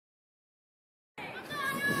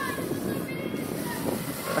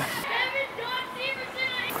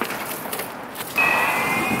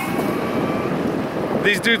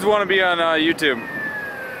These dudes want to be on YouTube.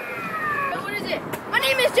 What is it? My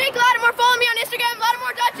name is Jake Lattimore. Follow me on Instagram,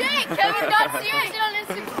 Lattimore.Jake.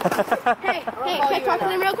 Kevin.ca. Hey, can I talk to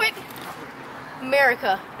them real quick?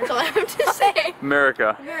 America. That's all I have to say.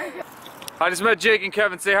 America. I just met Jake and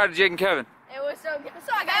Kevin. Say hi to Jake and Kevin. Hey, what's up,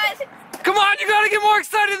 guys? Come on, you gotta get more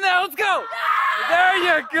excited than that. Let's go. There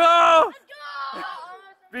you go. Let's go.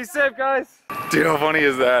 Be safe, guys. Dude, how funny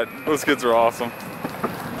is that? Those kids are awesome.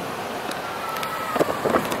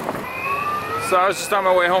 So I was just on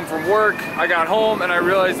my way home from work. I got home and I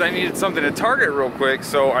realized I needed something to Target real quick,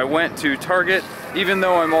 so I went to Target, even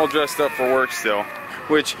though I'm all dressed up for work still.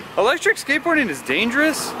 Which, electric skateboarding is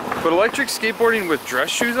dangerous, but electric skateboarding with dress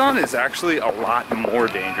shoes on is actually a lot more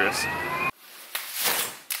dangerous.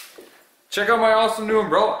 Check out my awesome new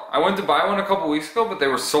umbrella. I went to buy one a couple weeks ago, but they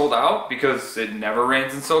were sold out because it never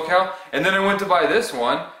rains in SoCal. And then I went to buy this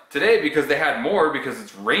one today because they had more, because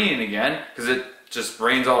it's raining again, because it just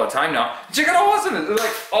rains all the time now. Check out how awesome it is. It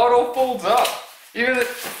like auto folds up. Even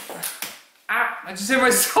I just hit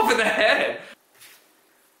myself in the head.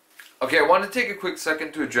 Okay, I wanted to take a quick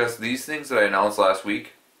second to address these things that I announced last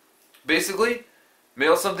week. Basically,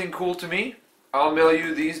 mail something cool to me, I'll mail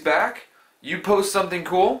you these back. You post something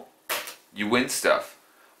cool, you win stuff.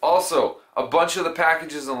 Also, a bunch of the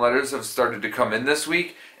packages and letters have started to come in this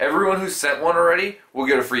week. Everyone who sent one already will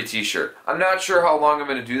get a free t-shirt. I'm not sure how long I'm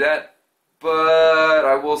going to do that, but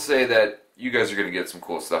I will say that you guys are going to get some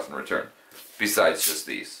cool stuff in return, besides just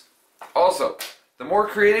these. Also, the more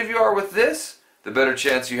creative you are with this, the better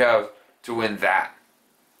chance you have to win that.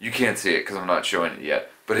 You can't see it because I'm not showing it yet,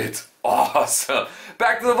 but it's awesome.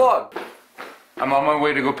 Back to the vlog. I'm on my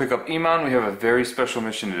way to go pick up Iman. We have a very special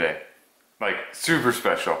mission today. Like, super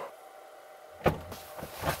special. What's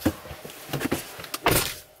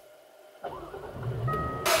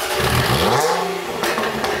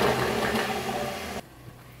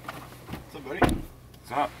up, buddy?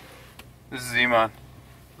 What's up? This is Iman.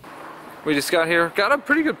 We just got here. Got a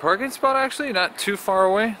pretty good parking spot actually, not too far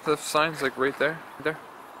away. The sign's like right there.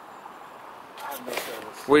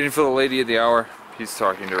 Waiting for the lady of the hour. He's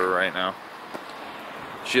talking to her right now.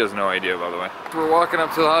 She has no idea, by the way. We're walking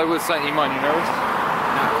up to the Hollywood sign. Iman, you nervous?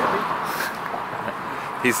 Not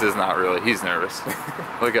really. He says not really. He's nervous.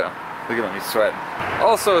 Look at him. Look at him. He's sweating.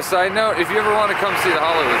 Also, side note, if you ever want to come see the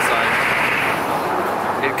Hollywood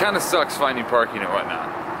sign, it kind of sucks finding parking and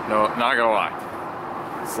whatnot. No, not gonna lie.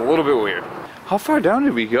 It's a little bit weird. How far down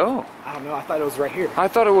did we go? I don't know. I thought it was right here. I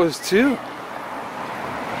thought it was too.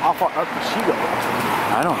 How far up did she go?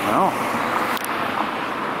 I don't know.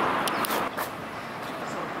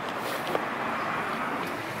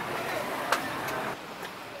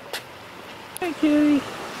 Hey, kitty.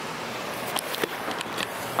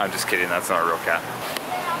 I'm just kidding. That's not a real cat.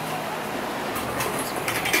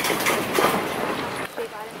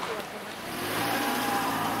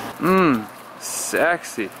 Mmm.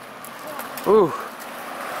 Sexy. Ooh.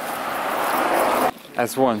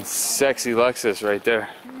 That's one sexy Lexus right there.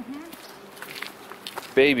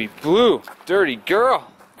 Baby blue. Dirty girl.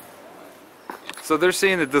 So they're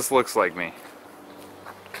saying that this looks like me.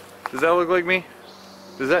 Does that look like me?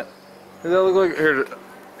 Does that look like... Here.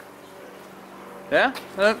 Yeah?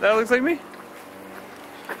 That looks like me?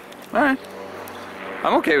 Alright.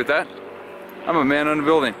 I'm okay with that. I'm a man on the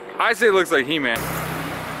building. I say it looks like He-Man.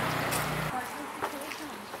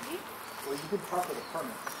 Well, you could park with a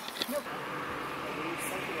permit. Nope.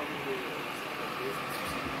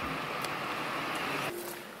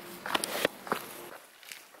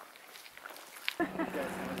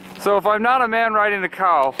 So if I'm not a man riding a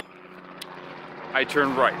cow, I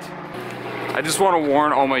turn right. I just want to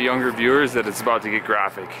warn all my younger viewers that it's about to get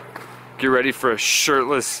graphic. Get ready for a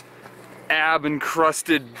shirtless,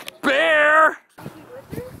 ab-encrusted bear!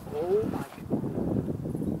 Oh my.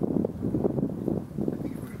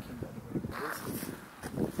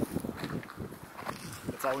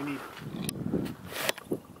 That's all we need.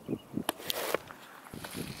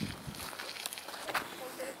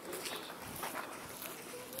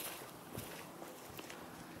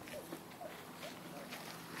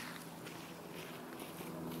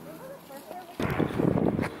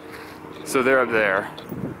 So they're up there.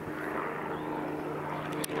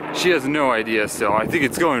 She has no idea still. I think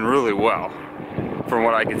it's going really well from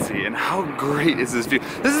what I can see. And how great is this view?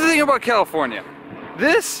 This is the thing about California.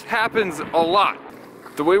 This happens a lot.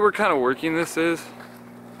 The way we're kind of working this is,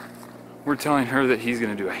 we're telling her that he's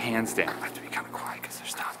going to do a handstand. I have to be kind of quiet because they're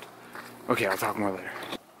stopped. Okay, I'll talk more later.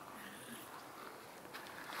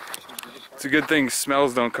 It's a good thing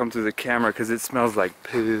smells don't come through the camera because it smells like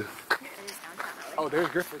poo. Oh, there's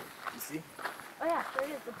Griffith. You see? Oh yeah, there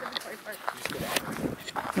it is. The park.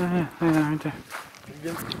 Yeah, right there.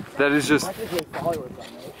 That is just,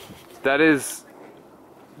 that is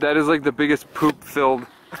like the biggest poop-filled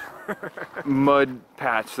mud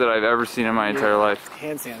patch that I've ever seen in my entire life.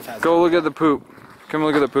 Handstands has Go look at the poop. Come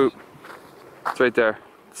look at the poop. It's right there.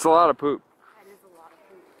 It's a lot of poop. That is a lot of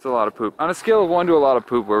poop. It's a lot of poop. On a scale of 1 to a lot of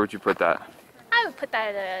poop, where would you put that? I would put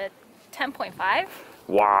that at a 10.5.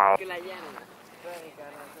 Wow.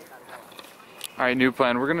 Alright, new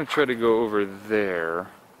plan. We're going to try to go over there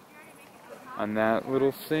on that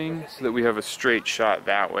little thing so that we have a straight shot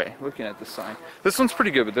that way, looking at the sign. This one's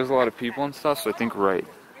pretty good, but there's a lot of people and stuff, so I think right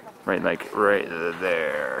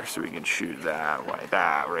there, so we can shoot that way,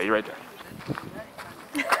 right there.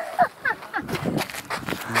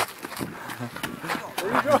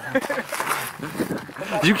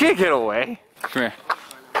 You can't get away. Come here.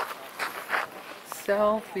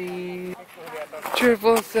 Selfie.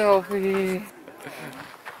 Triple selfie.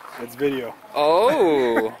 It's video.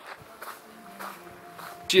 Oh.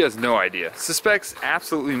 She has no idea. Suspects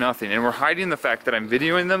absolutely nothing, and we're hiding the fact that I'm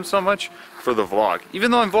videoing them so much for the vlog.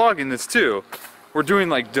 Even though I'm vlogging this too, we're doing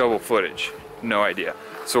like double footage. No idea.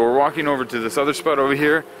 So we're walking over to this other spot over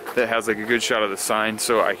here that has like a good shot of the sign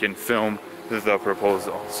so I can film the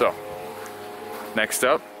proposal. So, next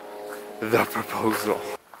up, the proposal.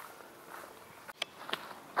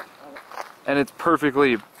 And it's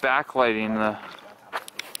perfectly backlighting the...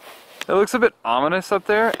 It looks a bit ominous up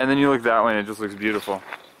there, and then you look that way and it just looks beautiful.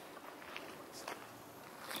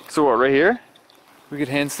 So what, right here? We could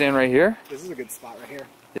handstand right here? This is a good spot right here.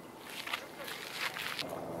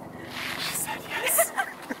 She said yes.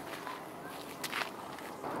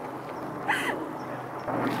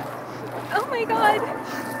 Oh my god.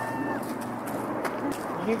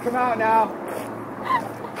 You can come out now.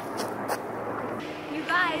 You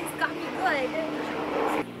guys got me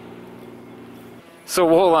good. So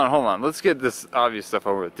hold on. Let's get this obvious stuff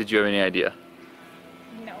over with. Did you have any idea?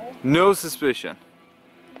 No. No suspicion.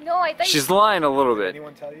 No, I thought She's lying a little Did bit.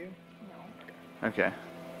 anyone tell you? No. Okay.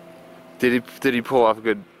 Did he pull off a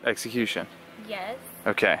good execution? Yes.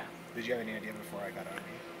 Okay. Did you have any idea before I got on you?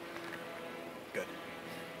 Good.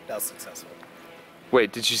 That was successful.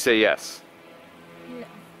 Wait, did she say yes? No.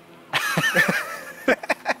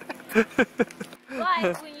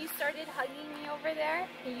 But when you started hugging me over there,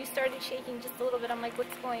 and you started shaking just a little bit, I'm like,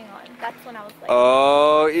 what's going on? That's when I was like...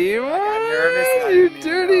 Oh, nervous and I Eva! You didn't even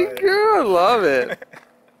dirty know it. girl! Love it.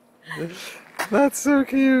 That's so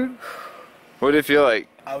cute. What did it feel like?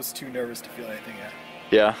 I was too nervous to feel anything yet.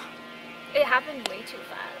 Yeah, It happened way too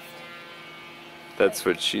fast. that's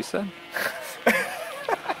what she said.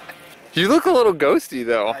 You look a little ghosty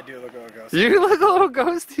though. I do look like a ghost. You look a little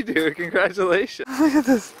ghosty, dude. Congratulations. Look at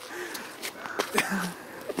this. One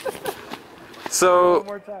So,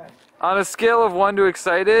 more time. on a scale of 1 to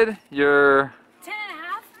excited, you're...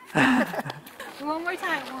 10.5. One more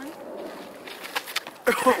time, one.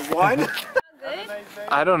 One? Good?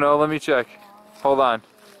 I don't know, let me check. Hold on.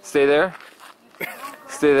 Stay there.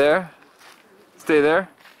 Stay there. Stay there.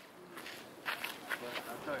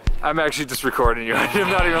 I'm actually just recording you. I'm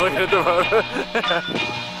not even looking at the photo.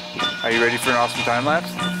 Are you ready for an awesome time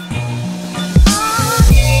lapse?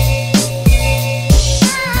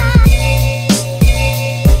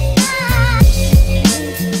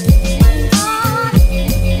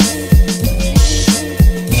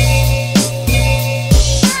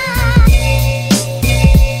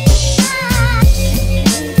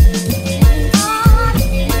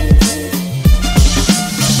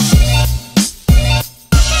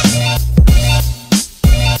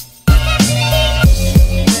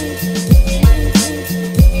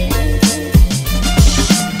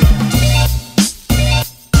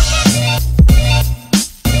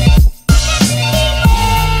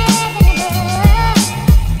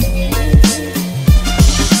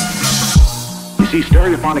 See,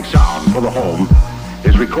 stereophonic sound for the home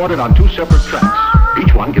is recorded on 2 separate tracks,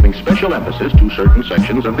 each one giving special emphasis to certain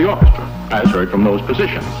sections of the orchestra, as heard from those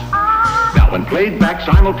positions. Now, when played back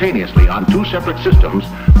simultaneously on 2 separate systems,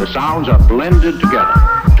 the sounds are blended together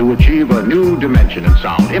to achieve a new dimension in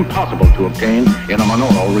sound, impossible to obtain in a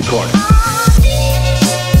monaural recording.